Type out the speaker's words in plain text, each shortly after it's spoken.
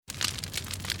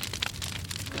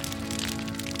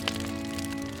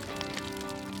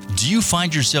Do you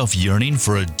find yourself yearning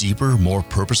for a deeper, more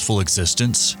purposeful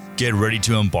existence? Get ready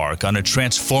to embark on a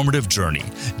transformative journey,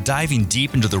 diving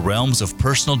deep into the realms of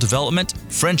personal development,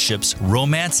 friendships,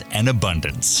 romance, and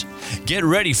abundance. Get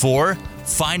ready for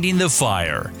Finding the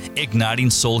Fire,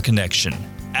 Igniting Soul Connection,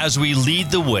 as we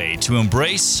lead the way to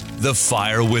embrace the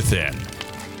fire within.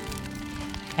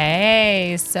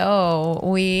 Hey, so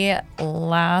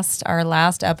our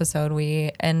last episode,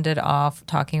 we ended off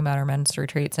talking about our men's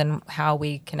retreats and how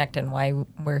we connect and why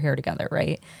we're here together,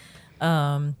 right?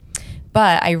 But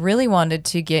I really wanted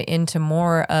to get into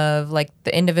more of like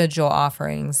the individual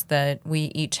offerings that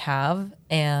we each have.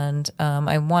 And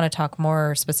I want to talk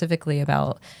more specifically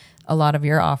about a lot of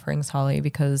your offerings, Holly,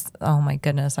 because, oh my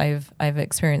goodness, I've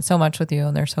experienced so much with you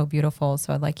and they're so beautiful.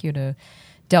 So I'd like you to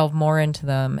delve more into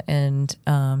them. And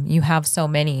you have so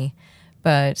many,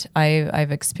 but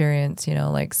I've experienced,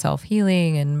 like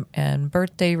self-healing and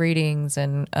birthday readings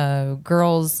and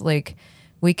girls like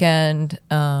weekend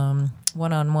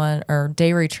one-on-one or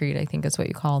day retreat, I think is what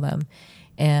you call them.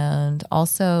 And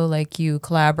also like you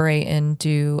collaborate and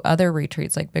do other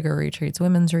retreats, like bigger retreats,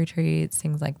 women's retreats,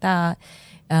 things like that.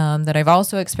 That I've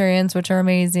also experienced, which are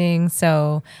amazing.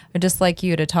 So I'd just like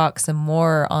you to talk some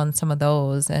more on some of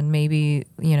those and maybe,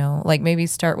 maybe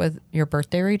start with your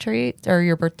birthday retreat or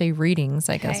your birthday readings,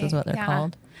 I guess is what they're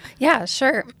called. Yeah,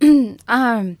 sure.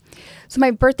 So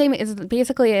my birthday is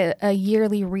basically a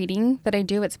yearly reading that I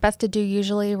do. It's best to do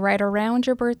usually right around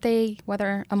your birthday,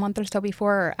 whether a month or so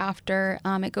before or after.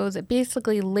 It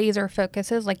basically laser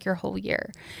focuses like your whole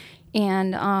year.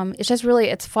 And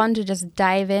it's fun to just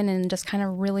dive in and just kind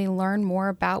of really learn more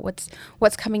about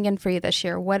what's coming in for you this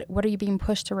year. What are you being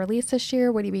pushed to release this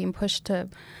year? What are you being pushed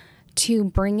to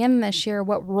bring in this year?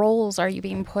 What roles are you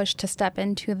being pushed to step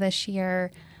into this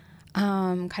year?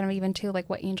 Kind of even to like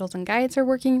what angels and guides are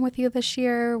working with you this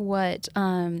year. What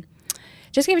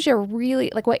just gives you a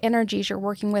really like what energies you're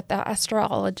working with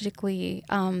astrologically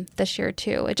this year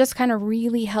too. It just kind of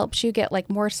really helps you get like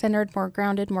more centered, more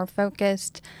grounded, more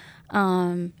focused.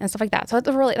 And stuff like that. So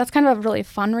that's kind of a really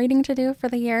fun reading to do for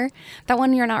the year. That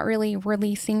one we're not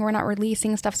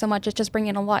releasing stuff so much. It's just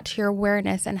bringing a lot to your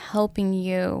awareness and helping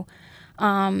you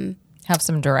have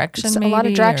some direction, maybe, a lot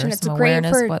of direction. It's great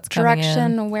for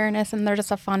direction, in. Awareness, and they're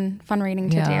just a fun reading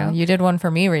to do. You did one for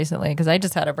me recently because I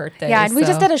just had a birthday. Yeah, we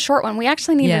just did a short one. We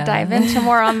actually need to dive into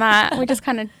more on that. We just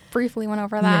kind of briefly went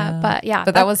over that,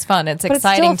 but that was fun. It's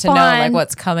exciting to know like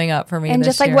what's coming up for me and this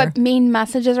just like year. what main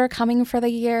messages are coming for the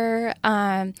year.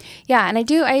 And I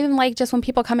even like just when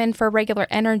people come in for a regular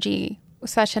energy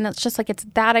session, it's just like it's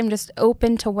that I'm just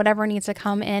open to whatever needs to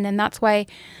come in. And that's why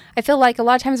I feel like a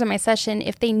lot of times in my session,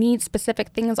 if they need specific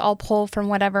things, I'll pull from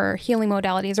whatever healing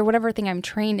modalities or whatever thing I'm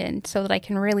trained in so that I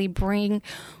can really bring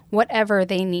whatever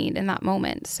they need in that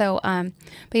moment. So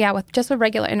with just a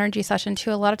regular energy session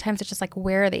too, a lot of times it's just like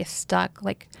where are they stuck?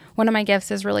 Like one of my gifts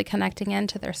is really connecting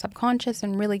into their subconscious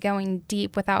and really going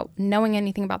deep without knowing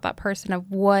anything about that person of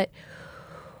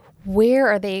where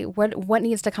are they, what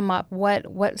needs to come up,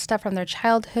 what stuff from their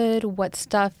childhood, what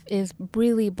stuff is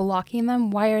really blocking them,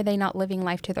 why are they not living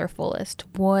life to their fullest,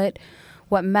 what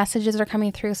messages are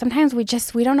coming through. Sometimes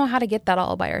we don't know how to get that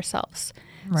all by ourselves.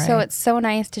 Right. So it's so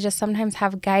nice to just sometimes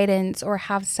have guidance or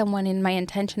have someone in my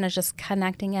intention is just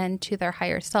connecting in to their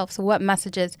higher self. So what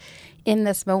messages in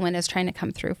this moment is trying to come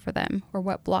through for them, or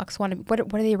what blocks what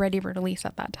are they ready to release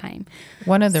at that time?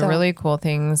 One of the really cool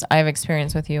things I've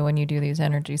experienced with you when you do these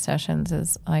energy sessions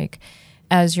is like,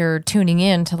 as you're tuning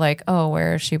in to like, oh,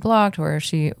 where is she blocked? Where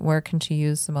can she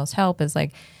use the most help? Is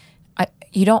like,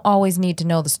 you don't always need to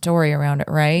know the story around it,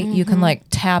 right? Mm-hmm. You can like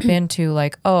tap into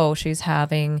like, oh, she's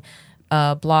having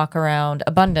a block around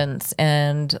abundance,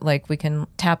 and like we can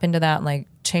tap into that and like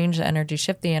change the energy,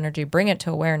 shift the energy, bring it to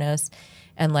awareness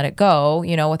and let it go,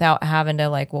 without having to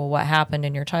like, well, what happened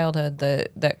in your childhood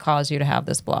that caused you to have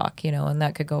this block, and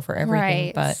that could go for everything.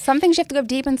 Right. But some things you have to go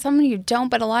deep and some you don't,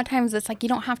 but a lot of times it's like you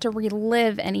don't have to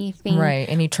relive anything. Right.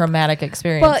 Any traumatic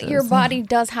experiences. But your body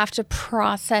does have to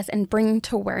process and bring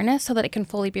to awareness so that it can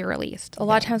fully be released. A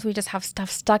lot of times we just have stuff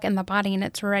stuck in the body and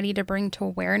it's ready to bring to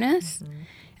awareness. Mm-hmm.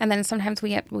 And then sometimes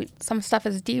some stuff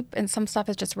is deep and some stuff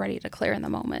is just ready to clear in the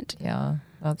moment. Yeah.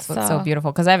 That's what's so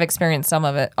beautiful, because I've experienced some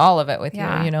of it, all of it with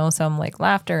you, some like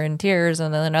laughter and tears,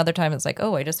 and then another time it's like,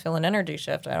 oh, I just feel an energy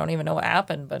shift. I don't even know what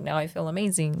happened, but now I feel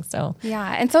amazing. So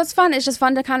yeah, and so it's fun. It's just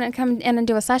fun to kind of come in and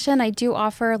do a session. I do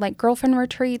offer like girlfriend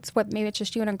retreats. Maybe it's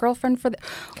just you and a girlfriend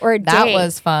or a day. That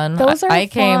was fun. Those are I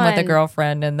came with a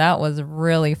girlfriend, and that was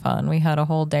really fun. We had a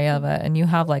whole day of it, and you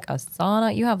have like a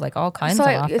sauna. You have like all kinds of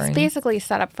offerings. It's basically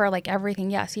set up for like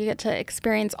everything. Yes, you get to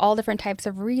experience all different types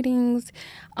of readings.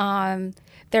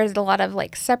 there's a lot of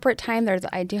like separate time.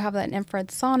 I do have an infrared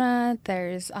sauna.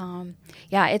 There's,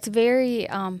 it's very,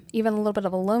 even a little bit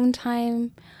of alone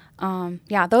time.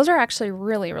 Those are actually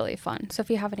really, really fun. So if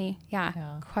you have any,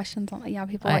 questions on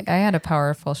people I had a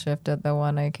powerful shift at the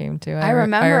one I came to. I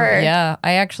remember.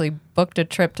 I actually booked a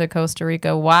trip to Costa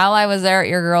Rica while I was there at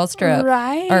your girls trip.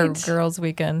 Right. Or girls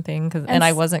weekend thing. And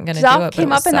I wasn't going to do it, but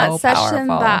came it was up in that so session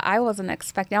powerful. that I wasn't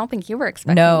expecting. I don't think you were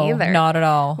expecting either. No, not at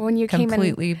all. When you came in.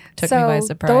 Completely took me by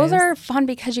surprise. Those are fun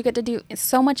because you get to do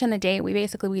so much in a day. We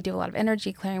do a lot of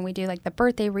energy clearing. We do like the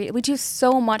birthday read. We do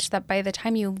so much that by the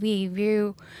time you leave,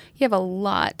 you have a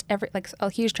lot,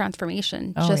 a huge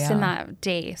transformation in that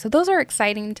day. So those are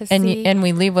exciting to see. And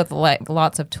we leave with like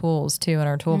lots of tools too in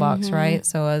our toolbox, right?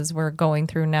 So as we're going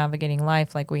through navigating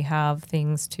life, like we have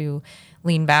things to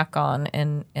lean back on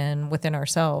and within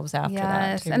ourselves after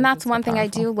that. Too, and that's one thing I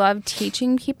do love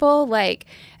teaching people.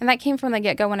 And that came from the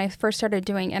get-go when I first started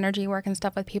doing energy work and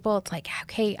stuff with people. It's like,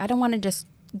 okay, I don't want to just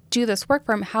do this work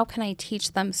for them. How can I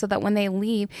teach them so that when they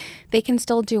leave, they can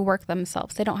still do work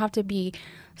themselves? They don't have to be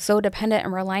so dependent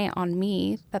and reliant on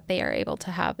me, that they are able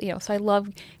to have, so I love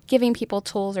giving people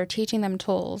tools or teaching them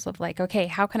tools of like, okay,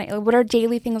 what are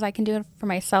daily things I can do for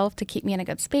myself to keep me in a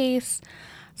good space?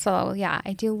 So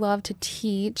I do love to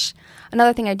teach.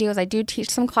 Another thing I do is I do teach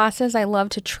some classes. I love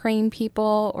to train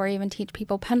people or even teach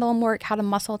people pendulum work, how to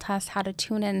muscle test, how to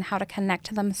tune in, how to connect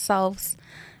to themselves,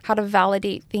 how to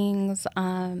validate things,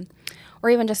 or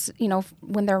even just,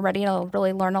 when they're ready to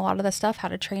really learn a lot of this stuff, how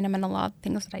to train them in a lot of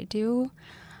things that I do.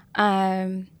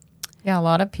 A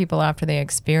lot of people after they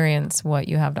experience what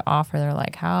you have to offer, they're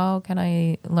like, how can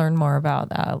I learn more about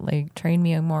that? Like, train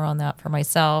me more on that for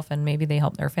myself, and maybe they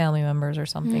help their family members or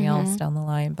something else down the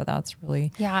line. But that's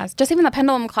really... Yeah, it's just even the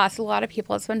pendulum class, a lot of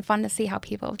people, it's been fun to see how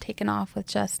people have taken off with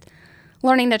just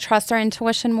learning to trust their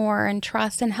intuition more and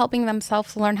trust and helping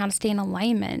themselves learn how to stay in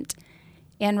alignment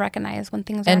and recognize when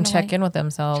things are and check in with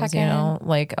themselves,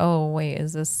 like, oh, wait,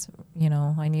 is this,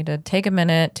 I need to take a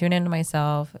minute, tune into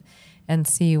myself and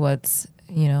see what's,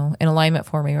 in alignment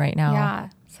for me right now. Yeah.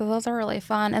 So those are really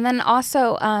fun. And then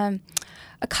also, a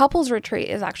couples retreat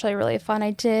is actually really fun.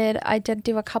 I did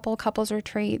do a couple couples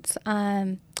retreats,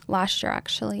 last year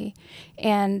actually.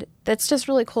 And that's just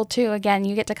really cool too. Again,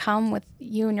 you get to come with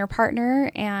you and your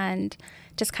partner and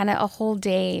just kind of a whole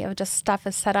day of just stuff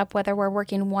is set up, whether I'm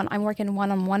working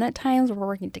one-on-one at times, or we're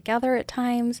working together at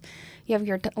times. You have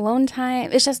your alone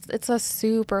time. It's a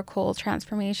super cool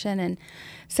transformation, and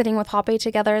sitting with Hoppe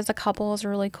together as a couple is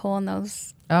really cool in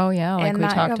those. Oh yeah, like we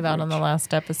talked about on the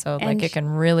last episode, like it can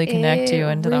really connect you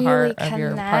into the heart of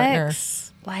your partner.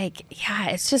 It's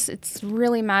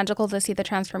really magical to see the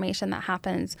transformation that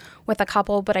happens with a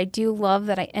couple. But I do love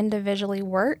that I individually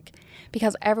work,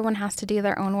 because everyone has to do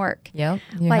their own work. Yep.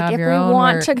 If we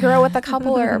want to grow with a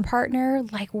couple or a partner,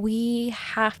 we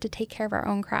have to take care of our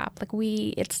own crap.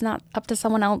 It's not up to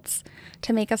someone else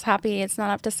to make us happy. It's not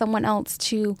up to someone else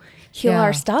to heal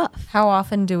our stuff. How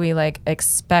often do we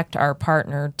expect our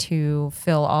partner to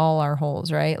fill all our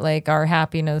holes, right? Like our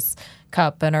happiness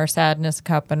cup and our sadness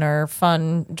cup and our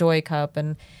fun joy cup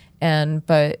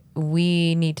but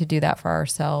we need to do that for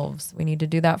ourselves. We need to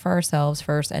do that for ourselves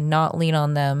first and not lean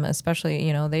on them,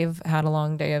 especially, they've had a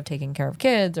long day of taking care of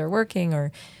kids or working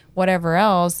or whatever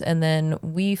else. And then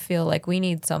we feel like we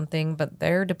need something, but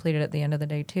they're depleted at the end of the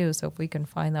day too. So if we can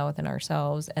find that within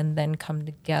ourselves and then come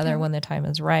together when the time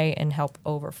is right and help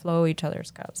overflow each other's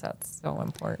cups, that's so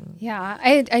important. Yeah,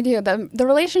 I do. The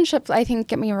relationships, I think,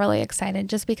 get me really excited,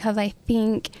 just because I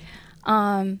think,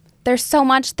 there's so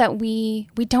much that we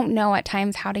don't know at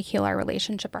times how to heal our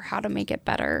relationship or how to make it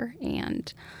better.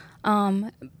 And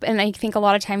I think a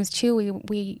lot of times too,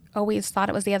 we always thought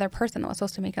it was the other person that was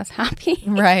supposed to make us happy.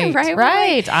 Right.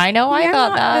 Right. I know. I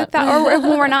thought that. Or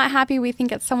when we're not happy, we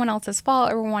think it's someone else's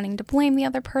fault, or we're wanting to blame the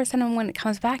other person. And when it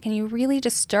comes back and you really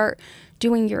just start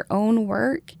doing your own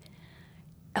work,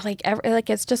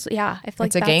 it's just,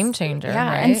 it's a game changer.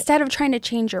 Yeah. Right? Instead of trying to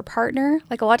change your partner,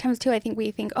 a lot of times too, I think we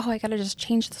think, oh, I got to just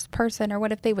change this person, or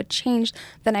what if they would change,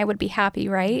 then I would be happy.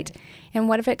 Right. And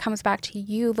what if it comes back to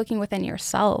you looking within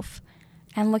yourself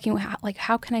and looking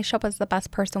how can I show up as the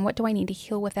best person? What do I need to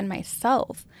heal within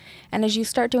myself? And as you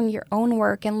start doing your own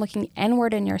work and looking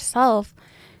inward in yourself,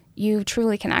 you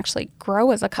truly can actually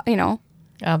grow as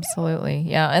Absolutely.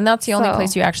 Yeah. And that's the only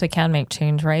place you actually can make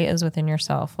change, right? Is within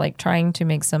yourself. Trying to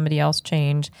make somebody else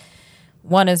change,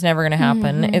 one, is never going to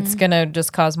happen. Mm-hmm. It's going to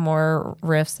just cause more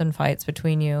rifts and fights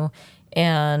between you.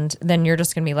 And then you're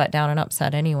just going to be let down and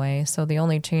upset anyway. So the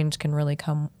only change can really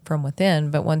come from within.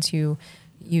 But once you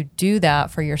you do that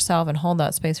for yourself and hold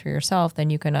that space for yourself, then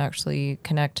you can actually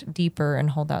connect deeper and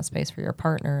hold that space for your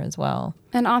partner as well.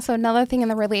 And also another thing in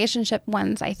the relationship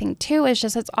ones, I think too, is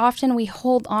just it's often we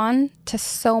hold on to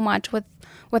so much with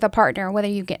a partner, whether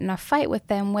you get in a fight with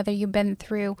them, whether you've been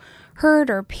through hurt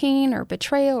or pain or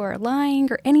betrayal or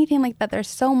lying or anything like that. There's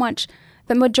so much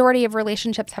the majority of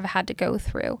relationships have had to go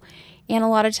through. And a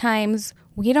lot of times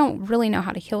we don't really know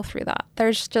how to heal through that.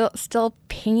 There's still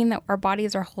pain that our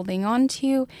bodies are holding on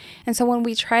to. And so when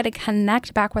we try to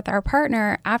connect back with our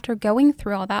partner after going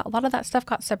through all that, a lot of that stuff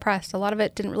got suppressed. A lot of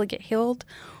it didn't really get healed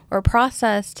or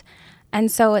processed. And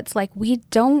so it's like we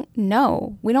don't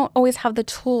know. We don't always have the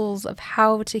tools of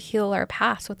how to heal our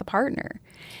past with a partner.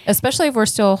 Especially if we're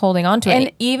still holding on to it.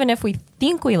 And even if we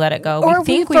think we let it go, or we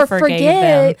think we forgave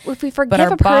them. If we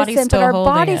forgive a person, but our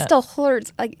body still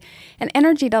hurts. Like, and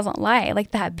energy doesn't lie.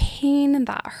 Like that pain and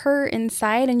that hurt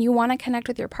inside, and you want to connect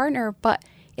with your partner, but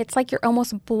it's like you're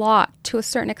almost blocked to a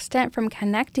certain extent from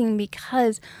connecting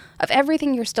because of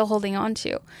everything you're still holding on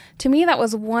to. To me, that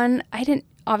was one, I didn't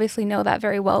obviously know that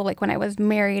very well, like when I was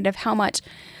married, of how much,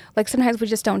 like sometimes we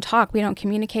just don't talk. We don't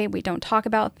communicate. We don't talk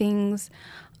about things.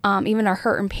 Even our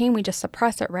hurt and pain, we just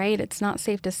suppress it, right? It's not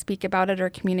safe to speak about it or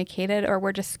communicate it, or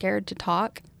we're just scared to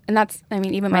talk. And that's, I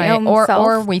mean, even my own self.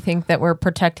 Or we think that we're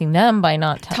protecting them by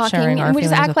not sharing our feelings with them. And we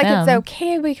just act like it's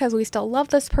okay because we still love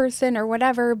this person or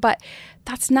whatever. But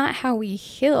that's not how we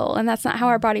heal. And that's not how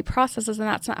our body processes. And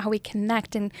that's not how we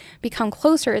connect and become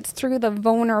closer. It's through the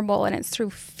vulnerable, and it's through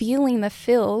feeling the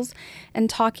feels and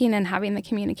talking and having the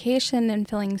communication and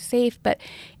feeling safe. But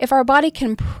if our body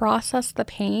can process the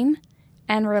pain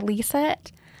and release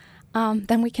it,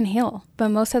 then we can heal. But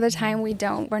most of the time we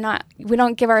don't. We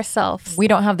don't give ourselves. We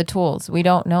don't have the tools. We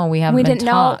don't know. We didn't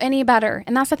know any better.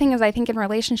 And that's the thing is, I think in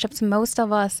relationships, most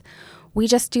of us, we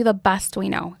just do the best we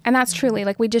know. And that's truly,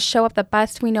 like, we just show up the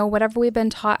best we know, whatever we've been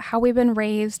taught, how we've been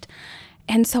raised.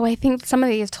 And so I think some of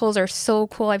these tools are so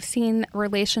cool. I've seen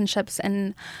relationships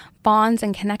and bonds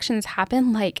and connections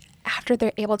happen, like, after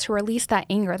they're able to release that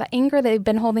anger they've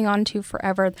been holding on to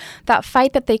forever, that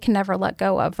fight that they can never let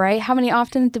go of, right? How many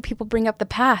often do people bring up the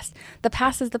past? The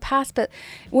past is the past, but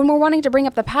when we're wanting to bring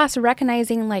up the past,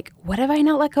 recognizing, like, what have I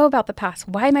not let go about the past?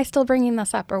 Why am I still bringing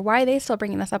this up? Or why are they still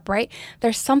bringing this up, right?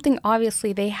 There's something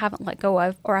obviously they haven't let go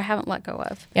of, or I haven't let go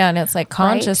of. Yeah, and it's like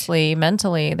consciously,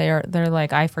 mentally, they're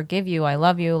like, I forgive you, I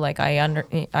love you, like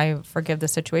I forgive the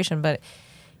situation, but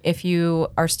if you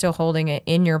are still holding it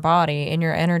in your body, in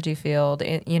your energy field,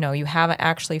 you haven't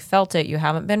actually felt it, you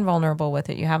haven't been vulnerable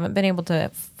with it, you haven't been able to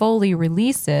fully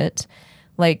release it,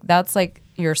 like that's like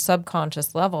your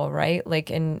subconscious level, right?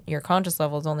 Like, in your conscious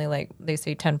level is only, like, they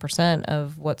say 10%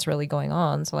 of what's really going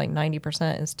on. So like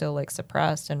 90% is still, like,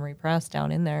 suppressed and repressed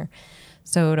down in there.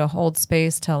 So to hold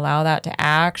space to allow that to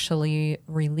actually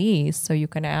release, so you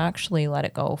can actually let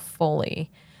it go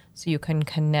fully, so you can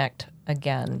connect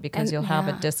again, because you'll have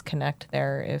a disconnect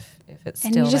there if it's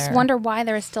still there. And you just wonder why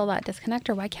there is still that disconnect,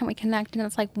 or why can't we connect? And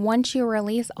it's like, once you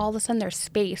release, all of a sudden there's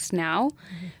space now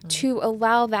to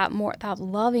allow that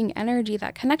loving energy,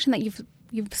 that connection that you've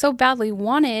so badly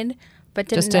wanted, but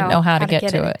didn't know how to get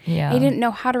to it. Yeah, you didn't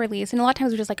know how to release. And a lot of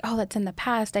times we're just like, oh, that's in the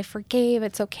past. I forgave.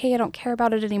 It's okay. I don't care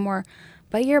about it anymore.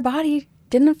 But your body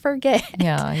didn't forget.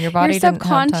 Yeah, your body your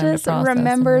subconscious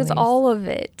remembers all of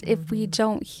it if we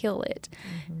don't heal it.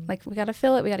 Like, we got to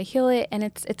feel it, we got to heal it, and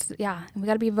it's we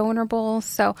got to be vulnerable.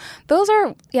 So those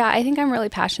are, I think I'm really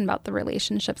passionate about the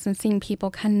relationships and seeing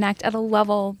people connect at a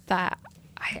level that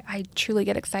I truly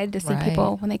get excited to see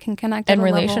people when they can connect. And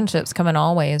relationships come in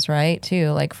all ways, right?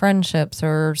 Too, like friendships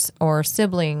or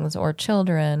siblings or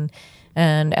children.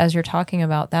 And as you're talking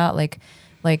about that, like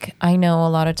I know a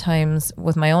lot of times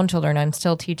with my own children, I'm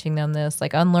still teaching them this,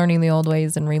 like unlearning the old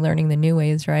ways and relearning the new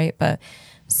ways, right? But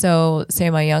so say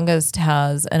my youngest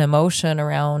has an emotion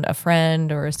around a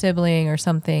friend or a sibling or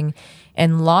something,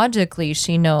 and logically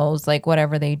she knows, like,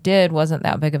 whatever they did wasn't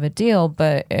that big of a deal,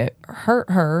 but it hurt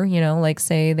her, like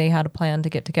say they had a plan to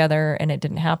get together and it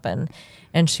didn't happen.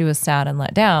 And she was sad and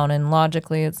let down. And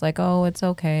logically, it's like, oh, it's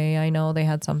okay. I know they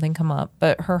had something come up.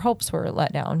 But her hopes were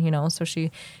let down, So she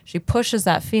pushes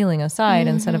that feeling aside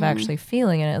instead of actually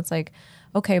feeling it. It's like,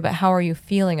 okay, but how are you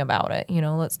feeling about it?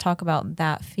 Let's talk about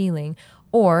that feeling.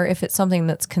 Or if it's something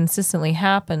that's consistently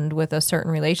happened with a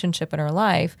certain relationship in her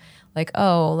life, like,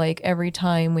 oh, like every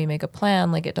time we make a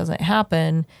plan, like it doesn't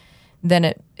happen,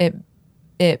 then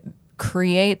it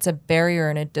creates a barrier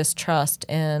and a distrust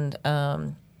and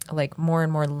like more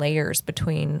and more layers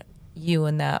between you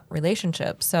and that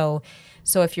relationship. So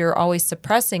So if you're always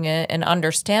suppressing it and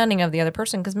understanding of the other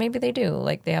person, because maybe they do,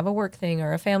 like they have a work thing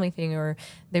or a family thing or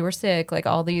they were sick, like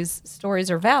all these stories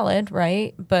are valid,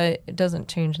 right? But it doesn't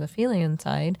change the feeling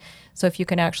inside. So if you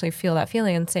can actually feel that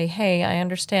feeling and say, hey, I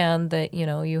understand that,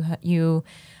 you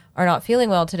are not feeling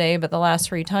well today, but the last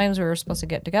 3 times we were supposed to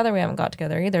get together, we haven't got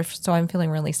together either. So I'm feeling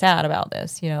really sad about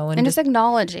this, and just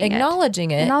acknowledging it. Acknowledge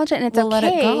it, and it's okay. Let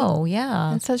it go.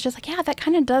 Yeah. And so it's just like, yeah, that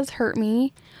kind of does hurt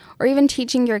me. Or even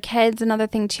teaching your kids another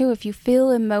thing too. If you feel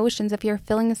emotions, if you're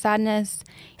feeling sadness,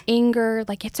 anger,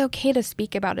 like it's okay to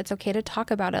speak about it. It's okay to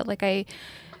talk about it.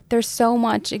 There's so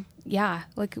much,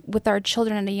 like with our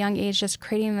children at a young age, just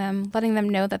letting them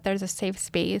know that there's a safe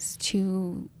space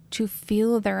to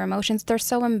feel their emotions. They're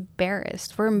so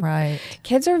embarrassed. Right.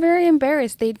 Kids are very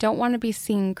embarrassed. They don't want to be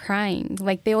seen crying.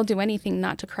 Like they will do anything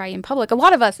not to cry in public. A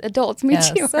lot of us adults, me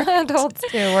too. Right? Adults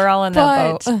too. We're all in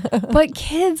that boat. But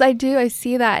kids, I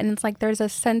see that. And it's like there's a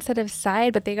sensitive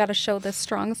side, but they got to show the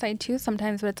strong side too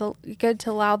sometimes. But it's good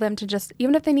to allow them to just,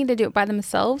 even if they need to do it by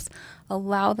themselves,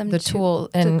 allow them the tool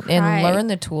and learn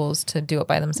the tools to do it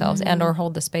by themselves and or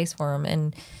hold the space for them.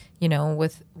 And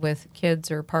with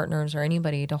kids or partners or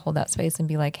anybody to hold that space and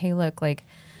be like, hey, look, like,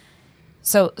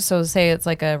 so say it's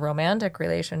like a romantic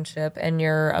relationship and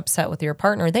you're upset with your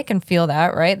partner, they can feel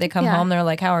that, right? They come home, they're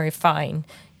like, how are you? Fine.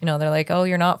 They're like, oh,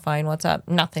 you're not fine. What's up?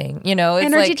 Nothing. It's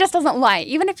energy just doesn't lie.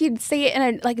 Even if you say it in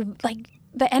a like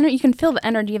the energy, you can feel the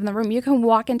energy in the room. You can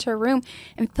walk into a room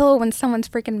and feel when someone's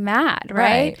freaking mad,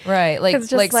 right? Right. Like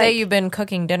say you've been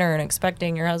cooking dinner and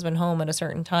expecting your husband home at a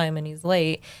certain time and he's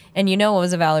late and it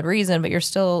was a valid reason, but you're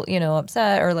still,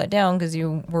 upset or let down because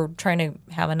you were trying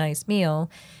to have a nice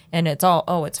meal and it's all,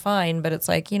 oh, it's fine. But it's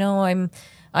like,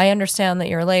 I understand that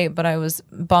you're late, but I was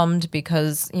bummed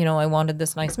because, I wanted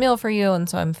this nice meal for you. And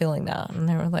so I'm feeling that. And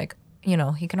they were like,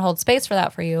 he can hold space for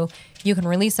that for you. You can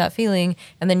release that feeling,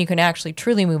 and then you can actually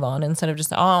truly move on instead of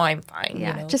just, oh, I'm fine.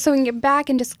 Yeah, just so we can get back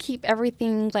and just keep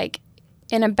everything like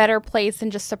in a better place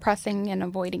and just suppressing and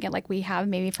avoiding it like we have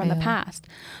maybe from the past.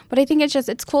 But I think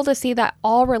it's cool to see that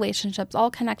all relationships,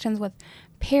 all connections with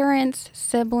parents,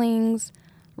 siblings,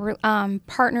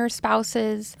 partners,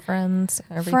 spouses, friends,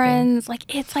 everything.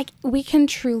 It's like we can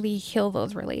truly heal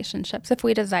those relationships if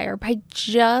we desire by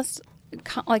just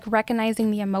like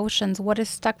recognizing the emotions. What is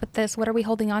stuck with this? What are we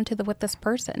holding on to with this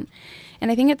person?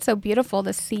 And I think it's so beautiful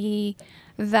to see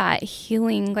that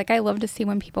healing. Like I love to see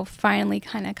when people finally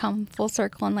kind of come full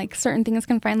circle and like certain things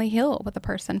can finally heal with a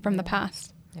person from the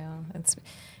past. Yeah,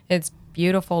 it's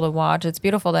beautiful to watch. It's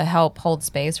beautiful to help hold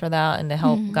space for that and to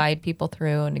help guide people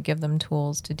through and to give them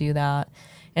tools to do that.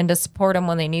 And to support them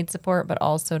when they need support, but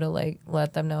also to like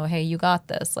let them know, hey, you got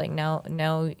this. Like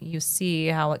now you see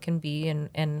how it can be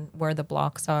and where the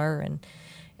blocks are,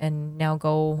 and now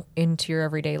go into your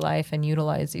everyday life and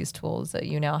utilize these tools that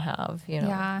you now have.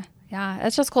 Yeah.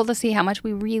 It's just cool to see how much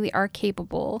we really are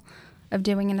capable of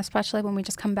doing, and especially when we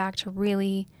just come back to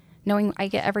really knowing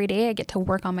every day I get to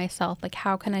work on myself. Like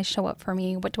how can I show up for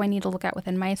me? What do I need to look at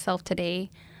within myself today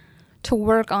to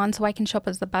work on so I can show up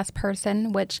as the best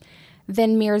person, which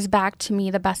then mirrors back to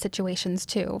me the best situations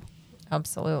too.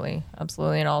 Absolutely. And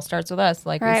it all starts with us,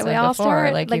 like right, we said before.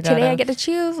 Start, like today I get to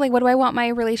choose, like what do I want my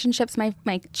relationships, my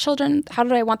children, how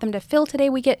do I want them to feel today?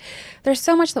 There's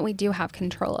so much that we do have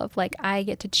control of. Like I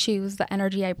get to choose the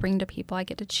energy I bring to people. I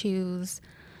get to choose.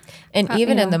 And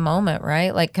even in the moment,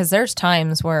 right? Like, because there's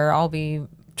times where I'll be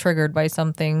triggered by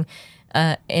something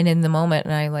and in the moment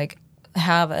and I like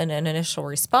have an initial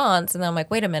response and then I'm like,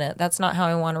 wait a minute, that's not how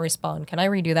I want to respond. Can I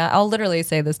redo that? I'll literally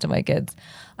say this to my kids.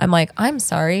 I'm like, I'm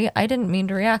sorry, I didn't mean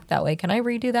to react that way. Can I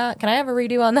redo that? Can I have a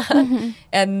redo on that? Mm-hmm.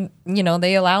 And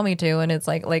they allow me to, and it's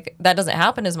like that doesn't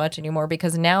happen as much anymore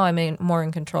because now I'm more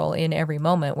in control in every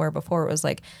moment, where before it was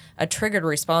like a triggered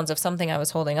response of something I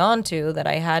was holding on to that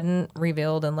I hadn't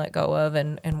revealed and let go of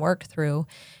and worked through.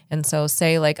 And so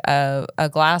say like a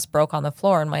glass broke on the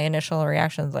floor and my initial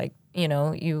reaction is like,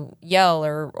 you yell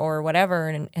or whatever.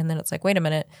 And then it's like, wait a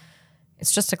minute,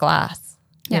 it's just a glass.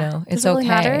 It's really okay.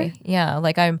 Matter? Yeah.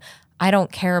 Like I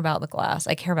don't care about the glass.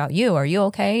 I care about you. Are you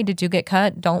okay? Did you get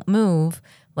cut? Don't move.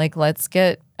 Like, let's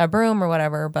get a broom or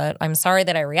whatever. But I'm sorry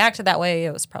that I reacted that way.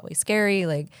 It was probably scary.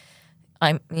 Like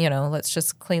let's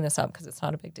just clean this up because it's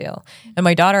not a big deal. And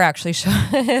my daughter actually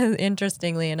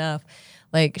interestingly enough,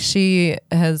 like she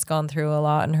has gone through a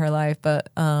lot in her life, but,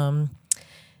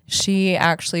 she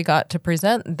actually got to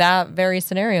present that very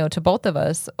scenario to both of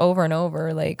us over and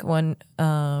over. Like when,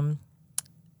 I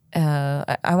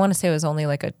want to say it was only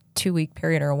like a 2-week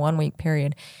period or a 1-week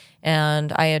period.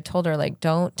 And I had told her like,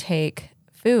 don't take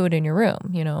food in your room.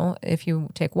 You know, if you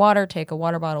take water, take a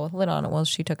water bottle with a lid on it. Well,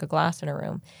 she took a glass in her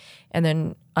room. And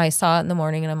then I saw it in the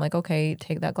morning and I'm like, okay,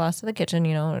 take that glass to the kitchen.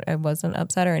 You know, I wasn't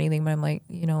upset or anything, but I'm like,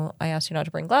 you know, I asked you not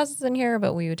to bring glasses in here,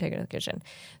 but we would take it to the kitchen.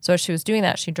 So as she was doing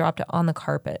that, she dropped it on the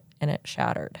carpet and it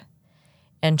shattered.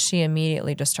 And she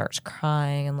immediately just starts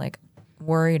crying and like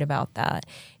worried about that.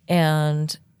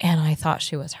 And I thought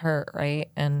she was hurt, right?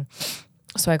 And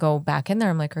so I go back in there.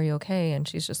 I'm like, are you okay? And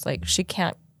she's just like, she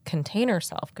can't contain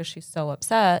herself because she's so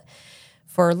upset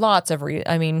for lots of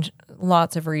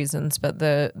reasons. But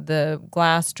the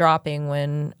glass dropping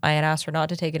when I had asked her not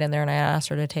to take it in there and I asked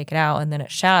her to take it out and then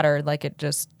it shattered, like it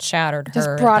just shattered her.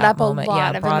 Just brought up moment. a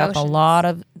lot of brought emotions. up a lot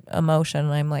of emotion.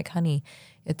 And I'm like, honey,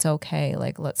 it's okay.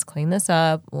 Like, let's clean this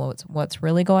up. What's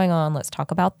really going on? Let's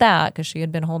talk about that, because she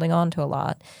had been holding on to a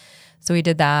lot. So we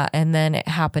did that. And then it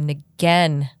happened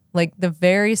again, like the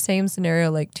very same scenario,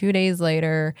 like 2 days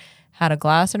later. Had a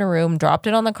glass in a room, dropped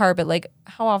it on the carpet. Like,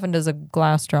 how often does a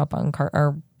glass drop on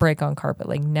or break on carpet?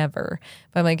 Like, never.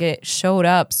 But like, it showed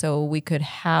up so we could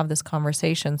have this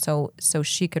conversation, so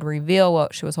she could reveal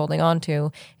what she was holding on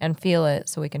to and feel it,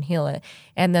 so we can heal it.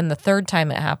 And then the third time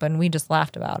it happened, we just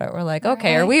lauged about it. We're like,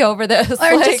 okay, are we over this? Or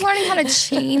like, just learning how to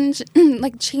change,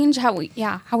 change how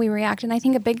we react. And I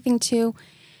think a big thing too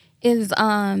is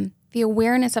the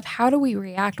awareness of how do we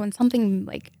react when something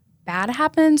like bad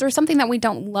happens or something that we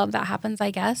don't love that happens, I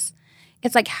guess.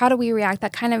 It's like, how do we react?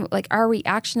 That kind of like our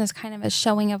reaction is kind of a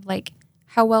showing of like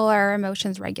how well are our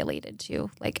emotions regulated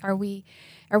too. Like, are we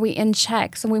in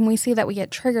check? So when we see that we get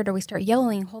triggered or we start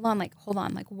yelling, hold on,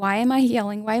 why am I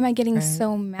yelling? Why am I getting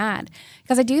so mad?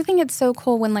 Because I do think it's so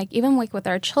cool when like, even like with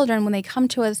our children, when they come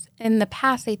to us in the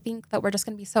past, they think that we're just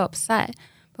going to be so upset.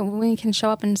 But when we can show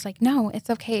up and it's like, no,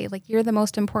 it's okay. Like, you're the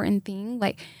most important thing.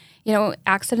 Like, you know,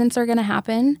 accidents are going to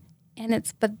happen.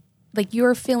 But like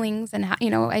your feelings and how,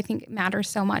 you know, I think it matters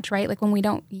so much, right? Like when we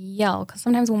don't yell, because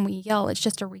sometimes when we yell, it's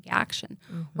just a reaction.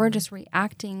 Mm-hmm. We're just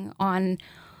reacting on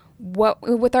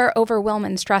with our overwhelm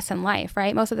and stress in life,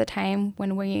 right? Most of the time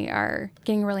when we are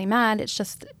getting really mad, it's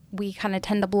just we kind of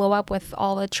tend to blow up with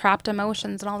all the trapped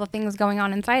emotions and all the things going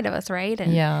on inside of us, right?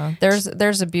 And yeah,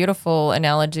 there's a beautiful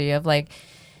analogy of like,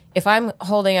 if I'm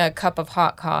holding a cup of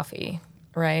hot coffee.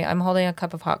 Right, I'm holding a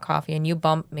cup of hot coffee and you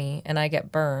bump me and I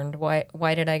get burned. Why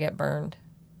did I get burned?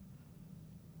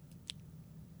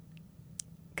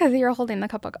 Because you're holding the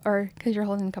cup of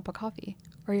coffee,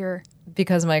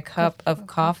 because my cup of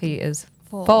coffee is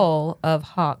full of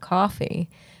hot coffee.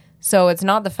 So it's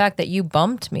not the fact that you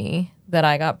bumped me that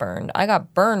I got burned. I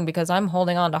got burned because I'm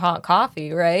holding on to hot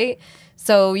coffee, right?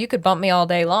 So you could bump me all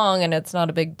day long and it's not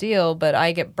a big deal, but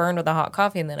I get burned with a hot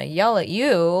coffee and then I yell at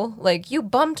you, like, you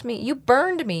bumped me, you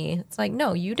burned me. It's like,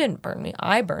 no, you didn't burn me.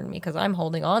 I burned me because I'm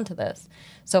holding on to this.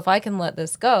 So if I can let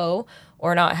this go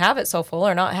or not have it so full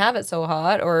or not have it so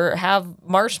hot or have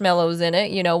marshmallows in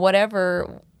it, you know,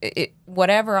 whatever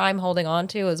I'm holding on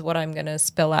to is what I'm going to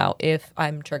spill out if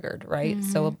I'm triggered, right?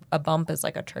 Mm-hmm. So a bump is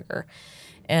like a trigger.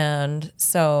 And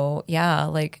so, yeah,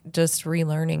 like just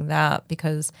relearning that,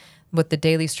 because with the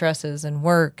daily stresses and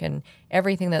work and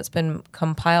everything that's been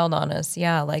compiled on us,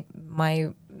 yeah, like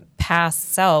my past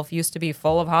self used to be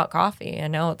full of hot coffee,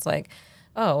 and now it's like,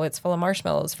 oh, it's full of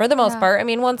marshmallows for the most part. I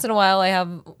mean, once in a while I have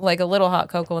like a little hot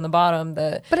cocoa in the bottom.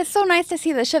 But it's so nice to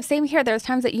see the shift. Same here. There's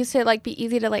times it used to like be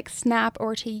easy to like snap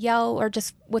or to yell or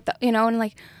just with the, you know, and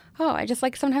like, oh, I just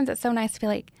like, sometimes it's so nice to be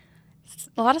like,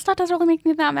 a lot of stuff doesn't really make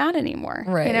me that mad anymore,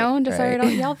 right? You know, and just so I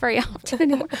don't yell very often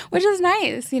anymore, which is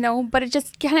nice, you know. But it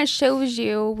just kind of shows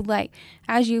you, like,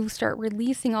 as you start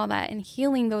releasing all that and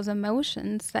healing those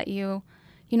emotions, that you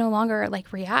no longer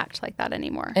like react like that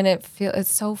anymore. And it's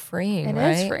so freeing. It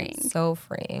is freeing. It's so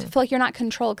freeing. To feel like you're not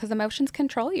controlled, because emotions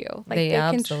control you. Like they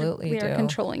absolutely are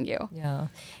controlling you. Yeah.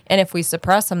 And if we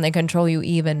suppress them, they control you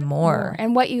even more.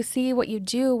 And what you see, what you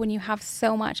do when you have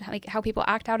so much, like how people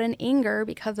act out in anger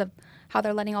because of how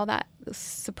they're letting all that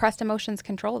suppressed emotions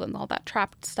control them, all that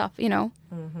trapped stuff, you know?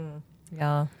 Mm-hmm.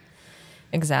 Yeah,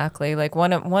 exactly. Like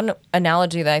one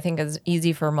analogy that I think is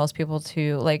easy for most people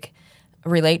to like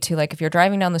relate to, like if you're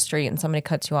driving down the street and somebody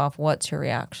cuts you off, what's your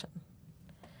reaction?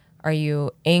 Are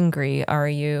you angry? Are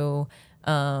you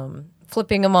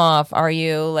flipping them off? Are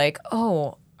you like,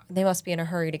 oh, they must be in a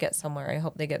hurry to get somewhere, I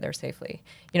hope they get there safely?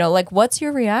 You know, like, what's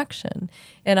your reaction?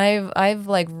 And I've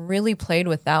like really played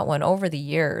with that one over the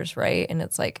years, right? And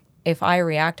it's like, if I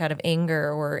react out of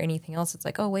anger or anything else, it's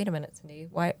like, oh, wait a minute, Cindy,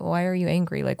 why are you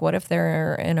angry? Like, what if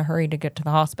they're in a hurry to get to the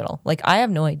hospital? Like, I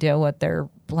have no idea what their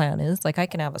plan is. Like, I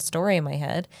can have a story in my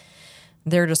head.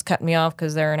 They're just cutting me off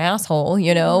because they're an asshole,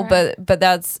 you know, right. but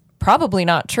that's probably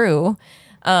not true.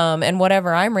 And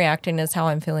whatever I'm reacting is how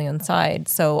I'm feeling inside.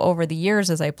 So over the years,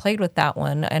 as I played with that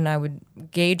one and I would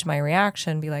gauge my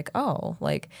reaction, be like, oh,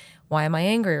 like, why am I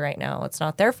angry right now? It's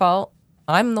not their fault.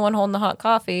 I'm the one holding the hot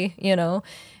coffee, you know?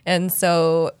 And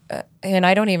so, and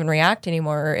I don't even react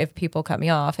anymore if people cut me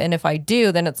off. And if I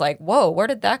do, then it's like, whoa, where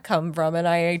did that come from? And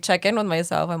I check in with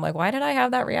myself. I'm like, why did I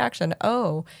have that reaction?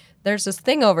 Oh, there's this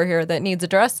thing over here that needs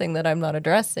addressing that I'm not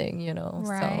addressing, you know?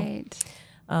 Right. So,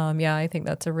 yeah, I think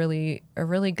that's a really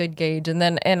good gauge. And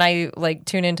I like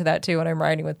tune into that too when I'm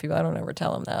riding with people. I don't ever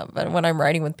tell them that, but when I'm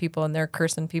riding with people and they're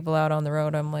cursing people out on the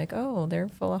road, I'm like, oh, they're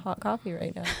full of hot coffee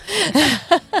right now.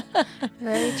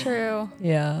 Very true.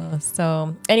 Yeah.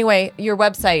 So anyway, your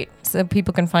website so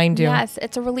people can find you. Yes,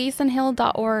 it's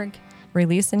releaseandheal.org.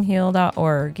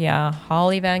 Releaseandheal.org. Yeah.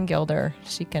 Holly Van Gilder.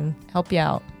 She can help you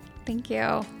out. Thank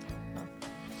you.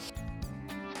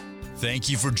 Thank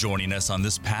you for joining us on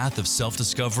this path of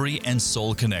self-discovery and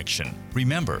soul connection.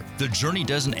 Remember, the journey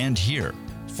doesn't end here.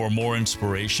 For more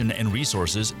inspiration and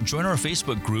resources, join our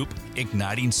Facebook group,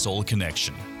 Igniting Soul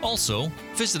Connection. Also,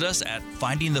 visit us at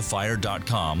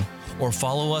findingthefire.com or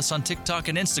follow us on TikTok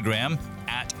and Instagram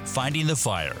at Finding the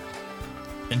Fire.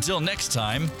 Until next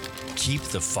time, keep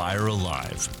the fire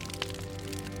alive.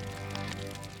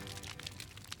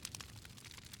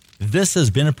 This has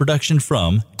been a production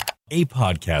from a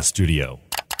podcast studio.